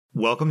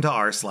Welcome to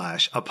r/, a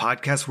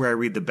podcast where I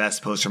read the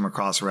best posts from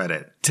across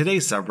Reddit.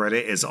 Today's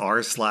subreddit is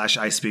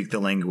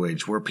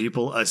r/Ispeakthelanguage, where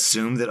people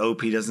assume that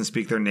OP doesn't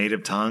speak their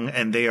native tongue,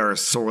 and they are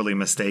sorely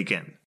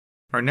mistaken.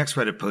 Our next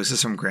Reddit post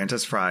is from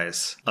Grantus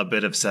Fries. A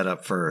bit of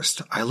setup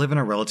first. I live in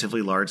a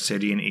relatively large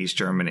city in East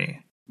Germany.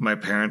 My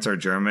parents are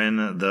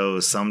German, though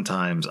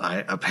sometimes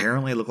I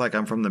apparently look like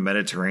I'm from the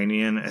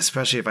Mediterranean,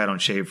 especially if I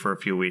don't shave for a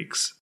few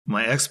weeks.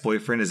 My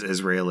ex-boyfriend is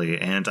Israeli,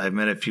 and I've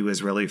met a few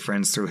Israeli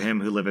friends through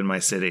him who live in my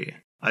city.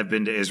 I've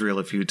been to Israel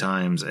a few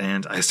times,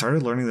 and I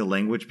started learning the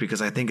language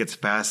because I think it's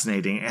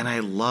fascinating, and I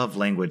love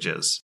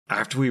languages.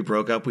 After we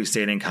broke up, we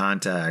stayed in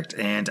contact,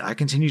 and I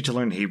continued to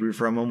learn Hebrew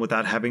from him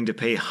without having to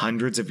pay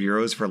hundreds of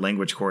euros for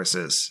language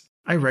courses.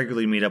 I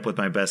regularly meet up with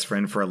my best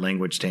friend for a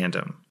language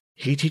tandem.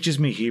 He teaches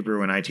me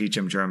Hebrew and I teach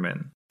him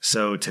German.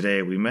 So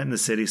today, we met in the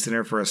city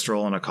center for a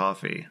stroll and a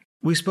coffee.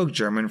 We spoke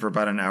German for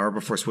about an hour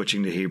before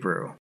switching to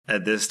Hebrew.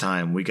 At this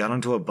time, we got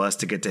onto a bus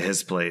to get to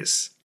his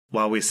place.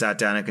 While we sat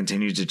down and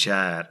continued to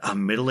chat, a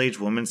middle-aged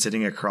woman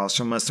sitting across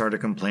from us started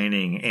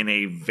complaining in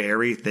a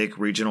very thick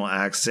regional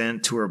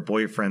accent to her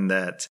boyfriend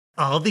that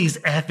all these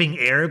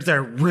effing Arabs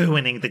are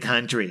ruining the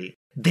country.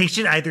 They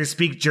should either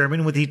speak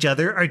German with each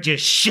other or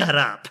just shut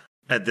up.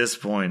 At this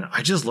point,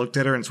 I just looked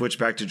at her and switched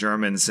back to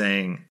German,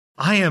 saying,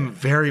 I am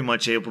very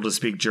much able to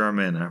speak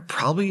German,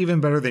 probably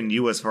even better than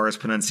you as far as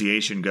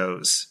pronunciation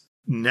goes.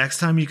 Next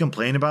time you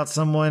complain about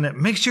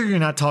someone, make sure you're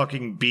not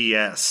talking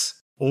BS.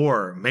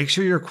 Or make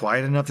sure you're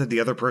quiet enough that the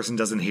other person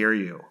doesn't hear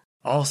you.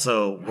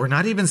 Also, we're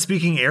not even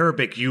speaking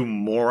Arabic, you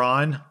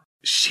moron.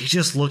 She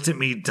just looked at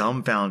me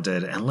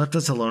dumbfounded and left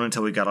us alone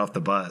until we got off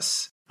the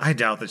bus. I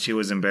doubt that she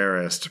was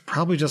embarrassed,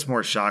 probably just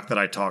more shocked that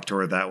I talked to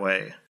her that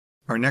way.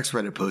 Our next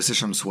Reddit post is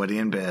from Sweaty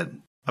in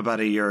Bed. About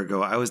a year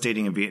ago, I was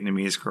dating a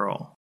Vietnamese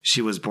girl.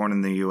 She was born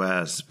in the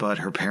US, but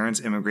her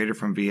parents immigrated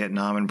from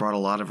Vietnam and brought a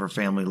lot of her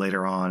family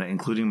later on,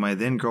 including my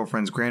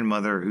then-girlfriend's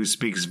grandmother who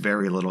speaks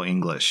very little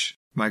English.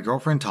 My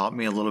girlfriend taught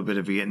me a little bit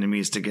of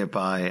Vietnamese to get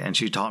by, and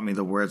she taught me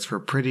the words for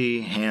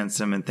pretty,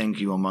 handsome, and thank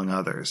you, among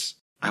others.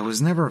 I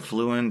was never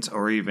fluent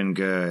or even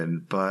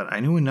good, but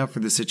I knew enough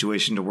for the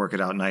situation to work it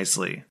out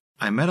nicely.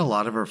 I met a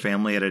lot of her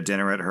family at a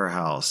dinner at her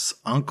house,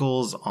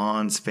 uncles,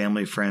 aunts,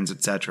 family friends,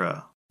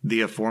 etc.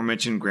 The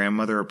aforementioned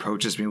grandmother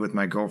approaches me with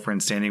my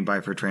girlfriend standing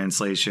by for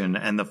translation,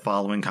 and the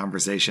following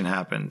conversation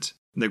happened.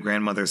 The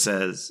grandmother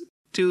says,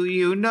 "Do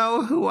you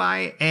know who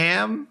I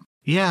am?"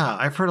 "Yeah,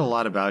 I've heard a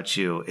lot about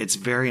you. It's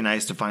very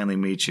nice to finally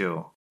meet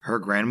you." Her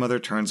grandmother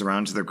turns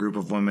around to the group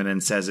of women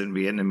and says in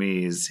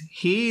Vietnamese,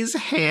 "He's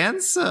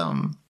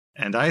handsome."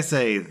 And I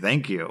say,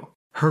 "Thank you."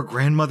 Her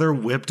grandmother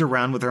whipped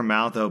around with her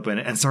mouth open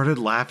and started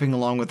laughing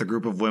along with the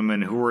group of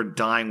women who were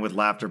dying with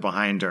laughter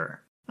behind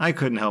her. I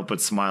couldn't help but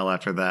smile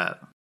after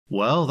that.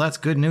 Well, that's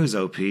good news,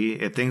 OP.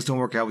 If things don't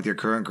work out with your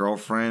current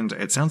girlfriend,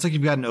 it sounds like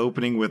you've got an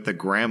opening with the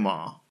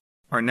grandma.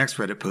 Our next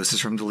Reddit post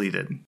is from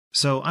Deleted.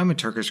 So, I'm a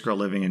Turkish girl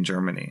living in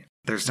Germany.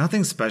 There's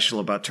nothing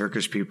special about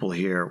Turkish people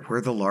here.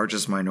 We're the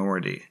largest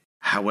minority.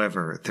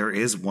 However, there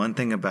is one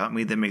thing about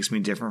me that makes me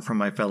different from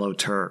my fellow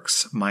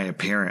Turks, my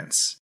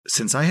appearance.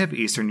 Since I have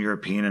Eastern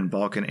European and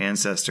Balkan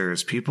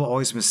ancestors, people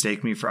always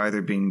mistake me for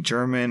either being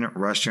German,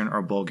 Russian,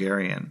 or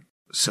Bulgarian.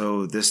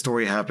 So, this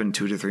story happened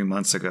 2 to 3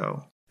 months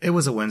ago. It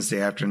was a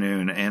Wednesday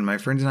afternoon, and my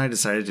friend and I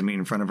decided to meet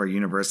in front of our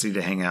university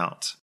to hang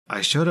out.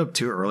 I showed up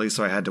too early,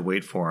 so I had to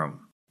wait for him.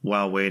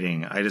 While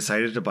waiting, I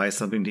decided to buy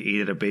something to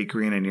eat at a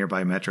bakery in a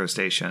nearby metro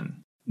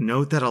station.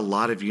 Note that a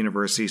lot of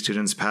university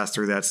students pass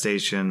through that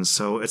station,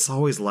 so it's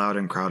always loud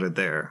and crowded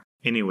there.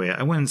 Anyway,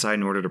 I went inside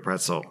and ordered a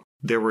pretzel.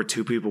 There were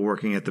 2 people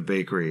working at the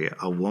bakery,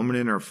 a woman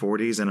in her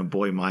 40s and a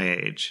boy my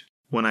age.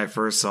 When I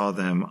first saw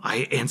them,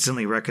 I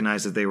instantly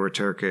recognized that they were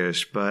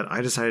Turkish, but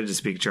I decided to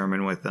speak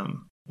German with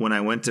them. When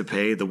I went to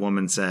pay, the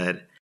woman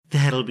said,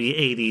 "That'll be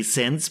 80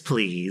 cents,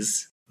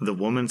 please." The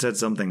woman said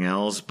something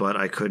else, but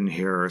I couldn't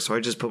hear her, so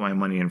I just put my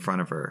money in front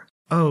of her.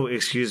 "Oh,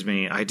 excuse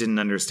me, I didn't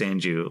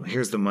understand you.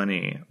 Here's the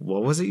money.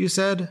 What was it you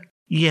said?"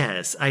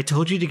 "Yes, I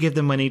told you to give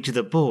the money to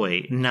the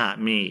boy,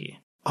 not me."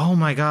 "Oh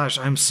my gosh,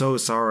 I'm so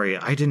sorry.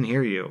 I didn't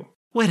hear you."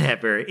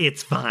 "Whatever,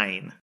 it's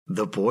fine."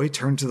 The boy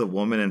turned to the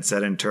woman and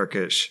said in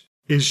Turkish,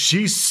 "Is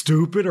she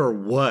stupid or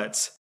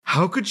what?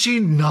 How could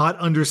she not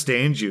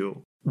understand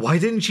you? Why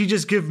didn't she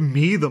just give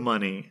me the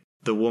money?"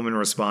 The woman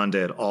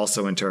responded,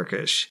 also in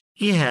Turkish,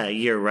 "Yeah,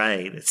 you're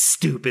right,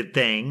 stupid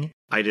thing."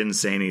 I didn't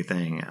say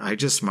anything. I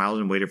just smiled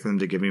and waited for them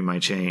to give me my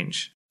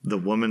change. The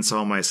woman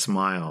saw my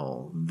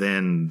smile.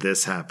 Then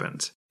this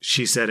happened.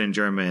 She said in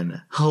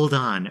German, "Hold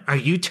on, are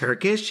you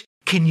Turkish?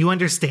 Can you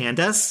understand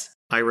us?"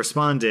 I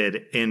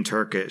responded in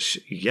Turkish,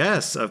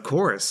 "Yes, of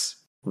course."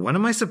 What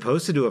am I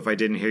supposed to do if I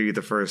didn't hear you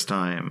the first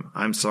time?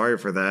 I'm sorry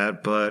for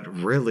that, but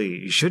really,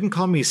 you shouldn't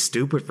call me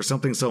stupid for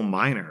something so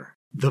minor.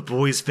 The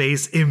boy's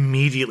face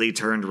immediately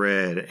turned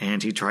red,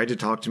 and he tried to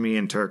talk to me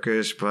in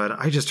Turkish, but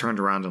I just turned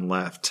around and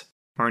left.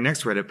 Our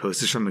next Reddit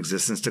post is from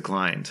Existence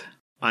Declined.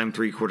 I'm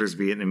 3/4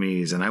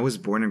 Vietnamese, and I was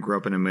born and grew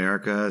up in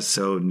America,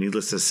 so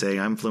needless to say,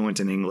 I'm fluent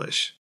in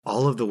English.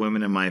 All of the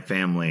women in my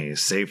family,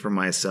 save for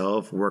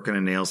myself, work in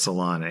a nail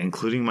salon,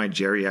 including my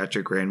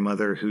geriatric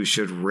grandmother who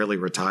should really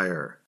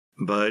retire,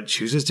 but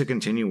chooses to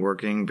continue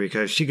working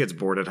because she gets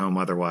bored at home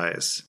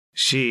otherwise.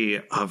 She,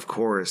 of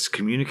course,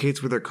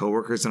 communicates with her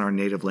coworkers in our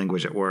native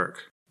language at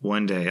work.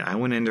 One day, I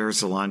went into her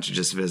salon to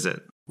just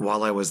visit.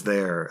 While I was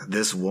there,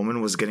 this woman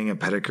was getting a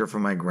pedicure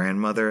from my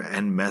grandmother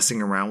and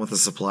messing around with the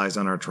supplies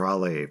on our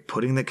trolley,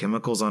 putting the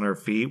chemicals on her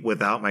feet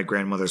without my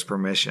grandmother's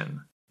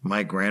permission.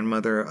 My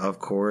grandmother, of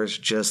course,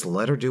 just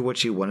let her do what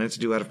she wanted to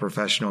do out of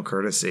professional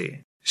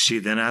courtesy. She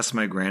then asked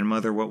my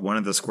grandmother what one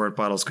of the squirt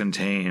bottles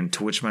contained,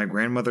 to which my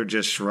grandmother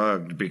just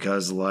shrugged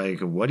because,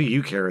 what do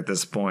you care at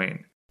this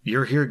point?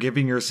 You're here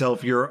giving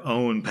yourself your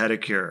own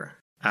pedicure.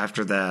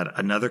 After that,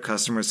 another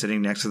customer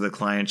sitting next to the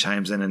client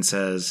chimes in and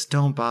says,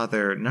 "Don't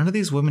bother, none of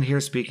these women here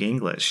speak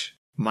English."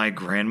 My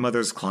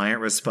grandmother's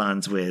client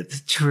responds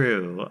with,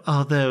 "True,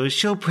 although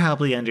she'll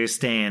probably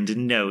understand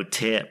no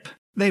tip."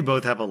 They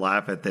both have a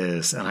laugh at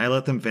this, and I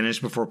let them finish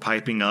before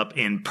piping up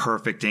in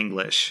perfect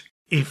English.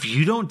 "If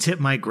you don't tip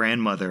my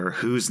grandmother,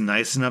 who's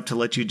nice enough to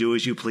let you do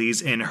as you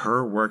please in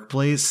her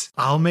workplace,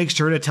 I'll make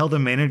sure to tell the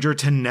manager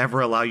to never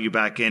allow you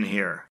back in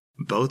here."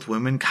 Both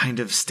women kind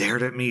of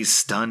stared at me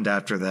stunned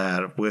after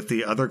that, with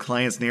the other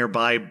clients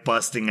nearby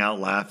busting out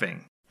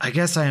laughing. I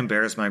guess I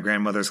embarrassed my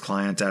grandmother's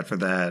client after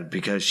that,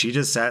 because she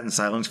just sat in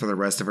silence for the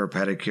rest of her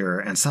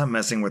pedicure and stopped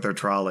messing with her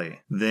trolley.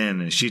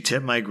 Then she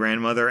tipped my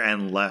grandmother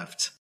and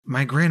left.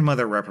 My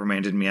grandmother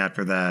reprimanded me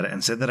after that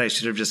and said that I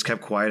should have just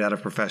kept quiet out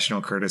of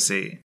professional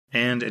courtesy.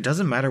 And it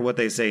doesn't matter what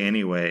they say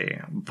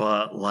anyway,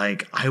 but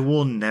I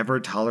will never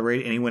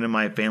tolerate anyone in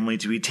my family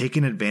to be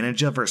taken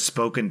advantage of or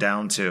spoken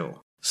down to.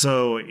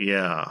 So,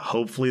 yeah,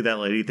 hopefully that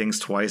lady thinks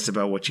twice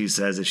about what she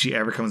says if she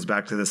ever comes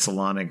back to the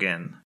salon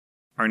again.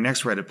 Our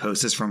next Reddit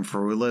post is from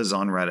Farula's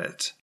on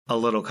Reddit. A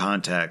little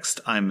context,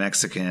 I'm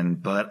Mexican,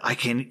 but I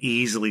can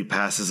easily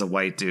pass as a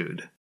white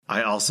dude.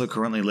 I also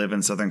currently live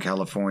in Southern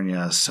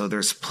California, so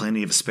there's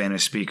plenty of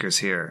Spanish speakers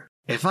here.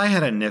 If I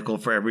had a nickel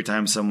for every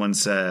time someone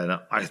said,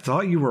 "I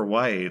thought you were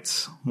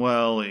white,"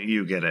 well,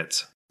 you get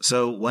it.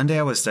 So one day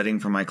I was studying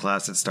for my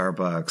class at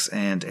Starbucks,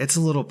 and it's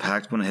a little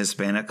packed when a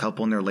Hispanic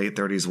couple in their late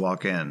 30s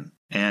walk in.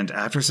 And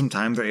after some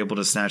time, they're able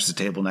to snatch the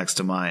table next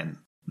to mine.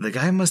 The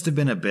guy must have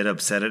been a bit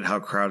upset at how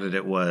crowded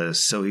it was,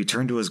 so he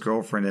turned to his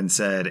girlfriend and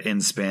said,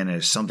 in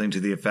Spanish, something to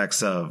the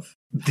effects of,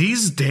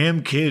 "These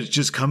damn kids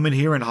just come in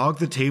here and hog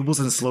the tables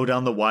and slow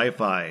down the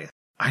Wi-Fi."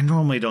 I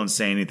normally don't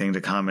say anything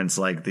to comments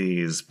like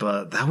these,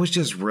 but that was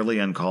just really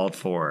uncalled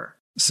for.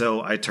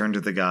 So I turned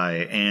to the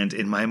guy, and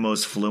in my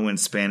most fluent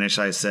Spanish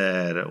I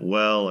said,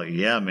 "Well,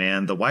 yeah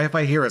man, the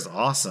Wi-Fi here is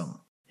awesome."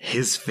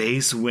 His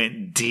face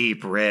went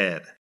deep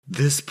red.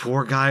 This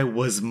poor guy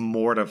was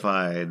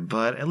mortified,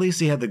 but at least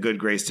he had the good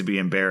grace to be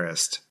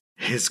embarrassed.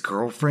 His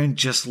girlfriend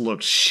just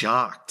looked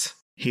shocked.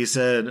 He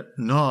said,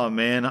 "No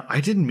man, I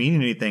didn't mean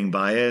anything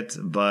by it,"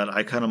 but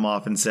I cut him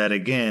off and said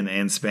again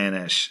in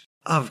Spanish,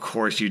 "Of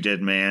course you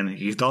did, man.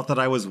 You thought that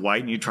I was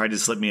white and you tried to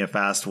slip me a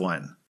fast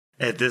one."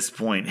 At this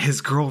point, his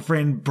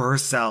girlfriend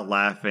bursts out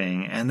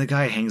laughing, and the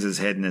guy hangs his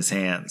head in his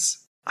hands.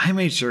 I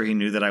made sure he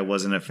knew that I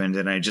wasn't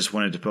offended and I just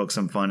wanted to poke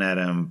some fun at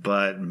him,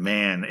 but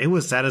man, it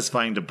was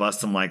satisfying to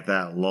bust him like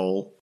that,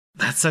 lol.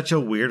 That's such a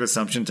weird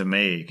assumption to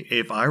make.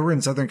 If I were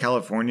in Southern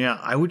California,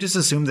 I would just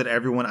assume that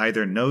everyone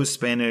either knows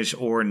Spanish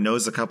or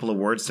knows a couple of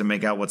words to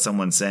make out what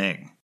someone's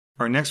saying.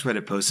 Our next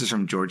Reddit post is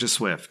from Georgia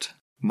Swift.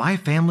 "My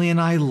family and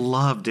I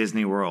love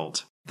Disney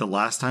World. The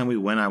last time we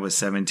went I was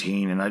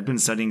 17 and I'd been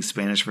studying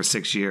Spanish for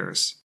 6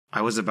 years.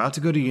 I was about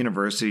to go to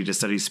university to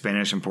study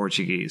Spanish and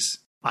Portuguese.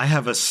 I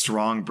have a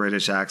strong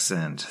British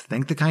accent.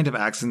 Think the kind of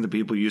accent that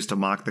people use to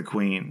mock the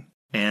Queen.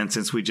 And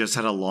since we just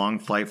had a long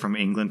flight from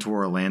England to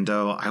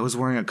Orlando, I was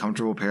wearing a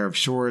comfortable pair of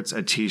shorts,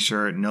 a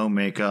t-shirt, no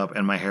makeup,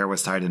 and my hair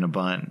was tied in a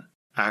bun.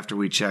 After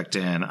we checked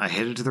in, I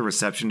headed to the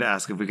reception to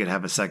ask if we could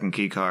have a second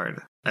key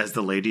card. As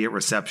the lady at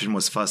reception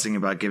was fussing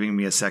about giving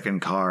me a second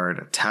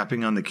card,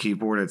 tapping on the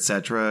keyboard,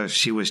 etc.,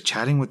 she was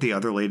chatting with the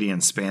other lady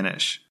in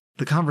Spanish.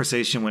 The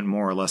conversation went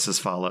more or less as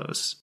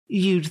follows.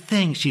 "You'd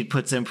think she'd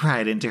put some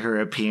pride into her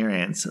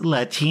appearance.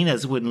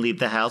 Latinas wouldn't leave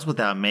the house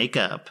without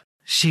makeup.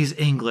 She's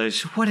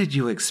English. What did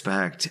you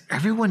expect?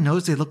 Everyone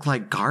knows they look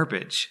like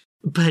garbage.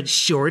 But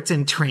shorts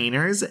and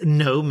trainers?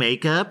 No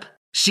makeup?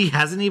 She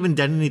hasn't even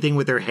done anything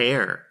with her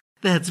hair.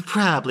 That's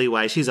probably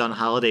why she's on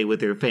holiday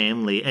with her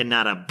family and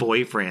not a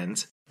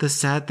boyfriend. The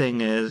sad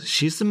thing is,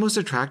 she's the most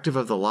attractive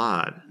of the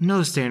lot.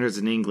 No standards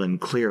in England,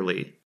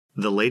 clearly."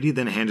 The lady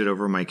then handed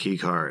over my key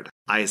card.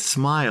 I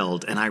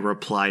smiled and I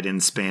replied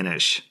in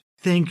Spanish,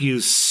 "Thank you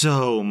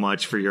so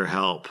much for your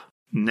help.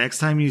 Next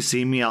time you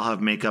see me, I'll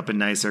have makeup and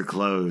nicer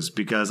clothes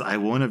because I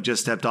won't have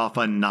just stepped off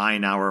a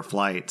 9-hour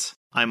flight.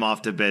 I'm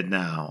off to bed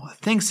now.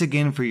 Thanks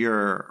again for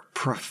your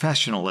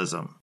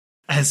professionalism."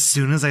 As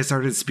soon as I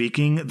started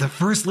speaking, the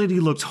first lady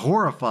looked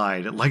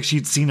horrified, like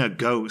she'd seen a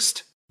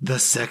ghost. The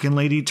second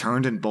lady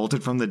turned and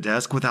bolted from the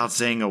desk without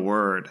saying a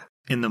word.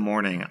 In the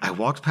morning, I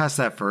walked past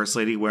that first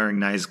lady wearing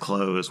nice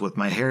clothes with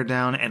my hair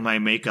down and my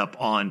makeup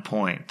on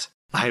point.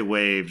 I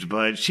waved,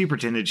 but she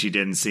pretended she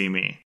didn't see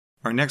me.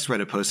 Our next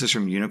Reddit post is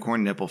from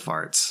Unicorn Nipple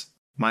Farts.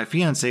 My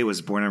fiancé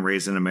was born and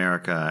raised in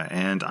America,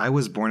 and I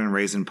was born and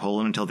raised in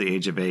Poland until the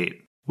age of 8.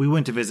 We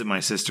went to visit my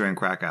sister in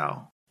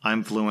Krakow.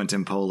 I'm fluent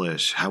in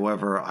Polish,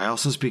 however, I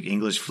also speak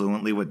English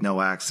fluently with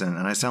no accent,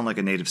 and I sound like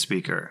a native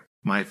speaker.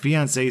 My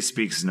fiancé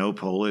speaks no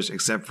Polish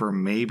except for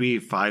maybe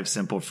 5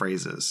 simple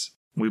phrases.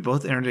 We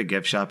both entered a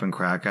gift shop in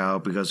Krakow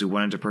because we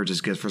wanted to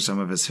purchase gifts for some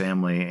of his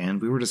family,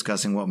 and we were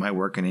discussing what might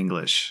work in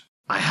English.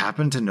 I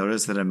happened to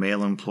notice that a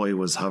male employee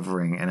was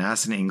hovering and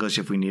asked in English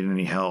if we needed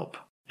any help,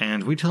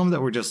 and we tell him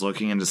that we're just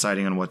looking and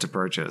deciding on what to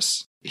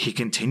purchase. He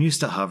continues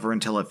to hover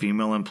until a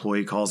female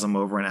employee calls him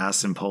over and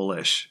asks in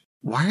Polish,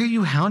 "Why are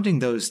you hounding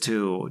those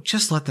two?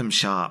 Just let them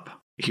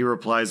shop." He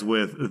replies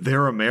with,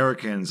 "They're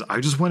Americans. I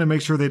just want to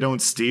make sure they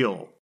don't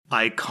steal."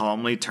 I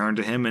calmly turned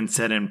to him and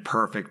said in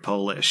perfect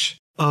Polish,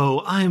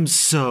 "Oh, I'm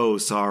so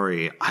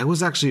sorry. I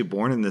was actually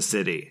born in the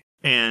city.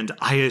 And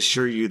I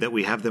assure you that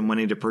we have the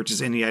money to purchase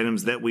any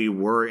items that we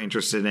were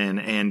interested in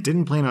and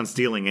didn't plan on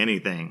stealing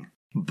anything.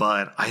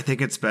 But I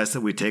think it's best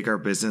that we take our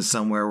business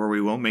somewhere where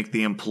we won't make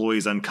the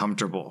employees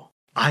uncomfortable."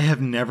 I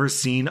have never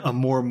seen a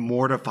more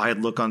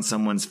mortified look on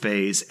someone's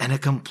face and a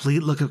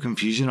complete look of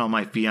confusion on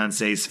my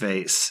fiancé's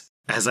face.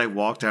 As I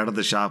walked out of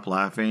the shop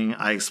laughing,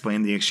 I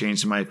explained the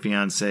exchange to my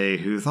fiancé,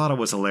 who thought it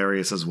was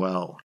hilarious as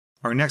well.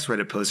 Our next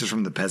Reddit post is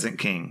from the Peasant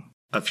King.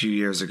 A few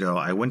years ago,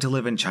 I went to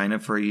live in China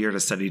for a year to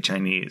study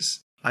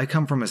Chinese. I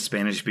come from a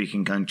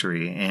Spanish-speaking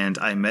country, and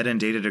I met and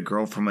dated a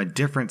girl from a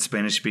different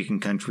Spanish-speaking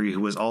country who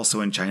was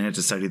also in China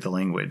to study the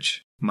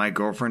language. My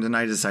girlfriend and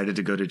I decided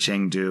to go to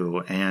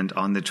Chengdu, and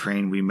on the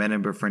train we met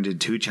and befriended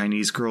 2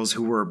 Chinese girls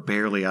who were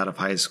barely out of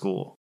high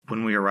school.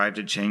 When we arrived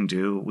at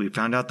Chengdu, we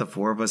found out the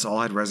 4 of us all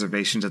had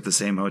reservations at the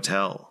same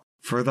hotel.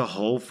 For the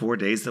whole 4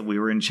 days that we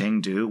were in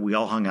Chengdu, we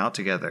all hung out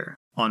together.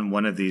 On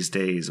one of these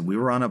days, we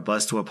were on a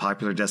bus to a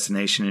popular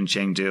destination in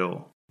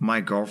Chengdu.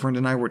 My girlfriend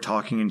and I were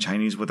talking in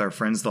Chinese with our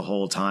friends the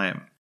whole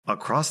time.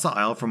 Across the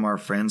aisle from our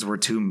friends were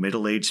 2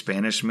 middle-aged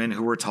Spanish men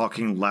who were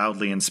talking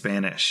loudly in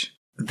Spanish.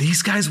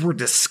 These guys were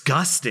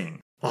disgusting.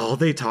 All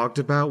they talked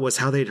about was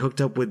how they'd hooked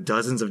up with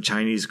dozens of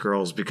Chinese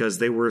girls because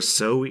they were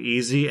so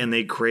easy and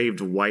they craved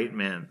white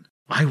men.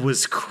 I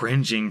was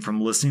cringing from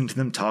listening to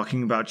them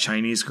talking about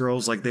Chinese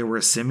girls like they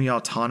were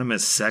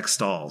semi-autonomous sex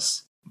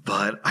dolls.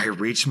 But I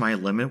reached my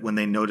limit when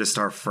they noticed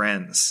our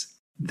friends.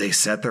 They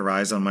set their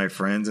eyes on my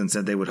friends and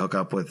said they would hook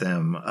up with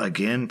them,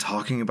 again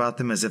talking about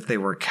them as if they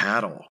were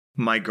cattle.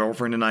 My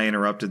girlfriend and I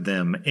interrupted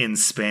them in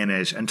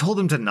Spanish and told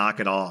them to knock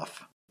it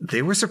off.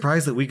 They were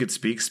surprised that we could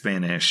speak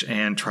Spanish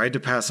and tried to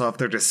pass off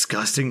their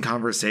disgusting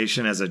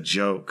conversation as a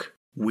joke.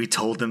 We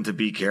told them to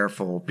be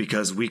careful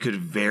because we could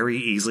very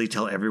easily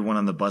tell everyone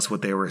on the bus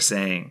what they were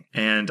saying,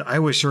 and I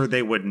was sure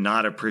they would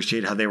not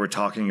appreciate how they were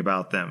talking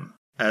about them.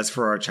 As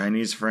for our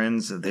Chinese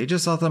friends, they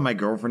just thought that my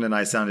girlfriend and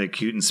I sounded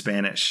cute in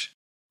Spanish.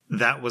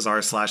 That was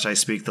r/I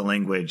Speak the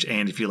Language,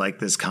 and if you like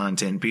this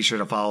content, be sure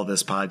to follow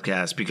this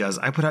podcast because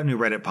I put out new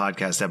Reddit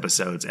podcast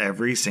episodes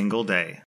every single day.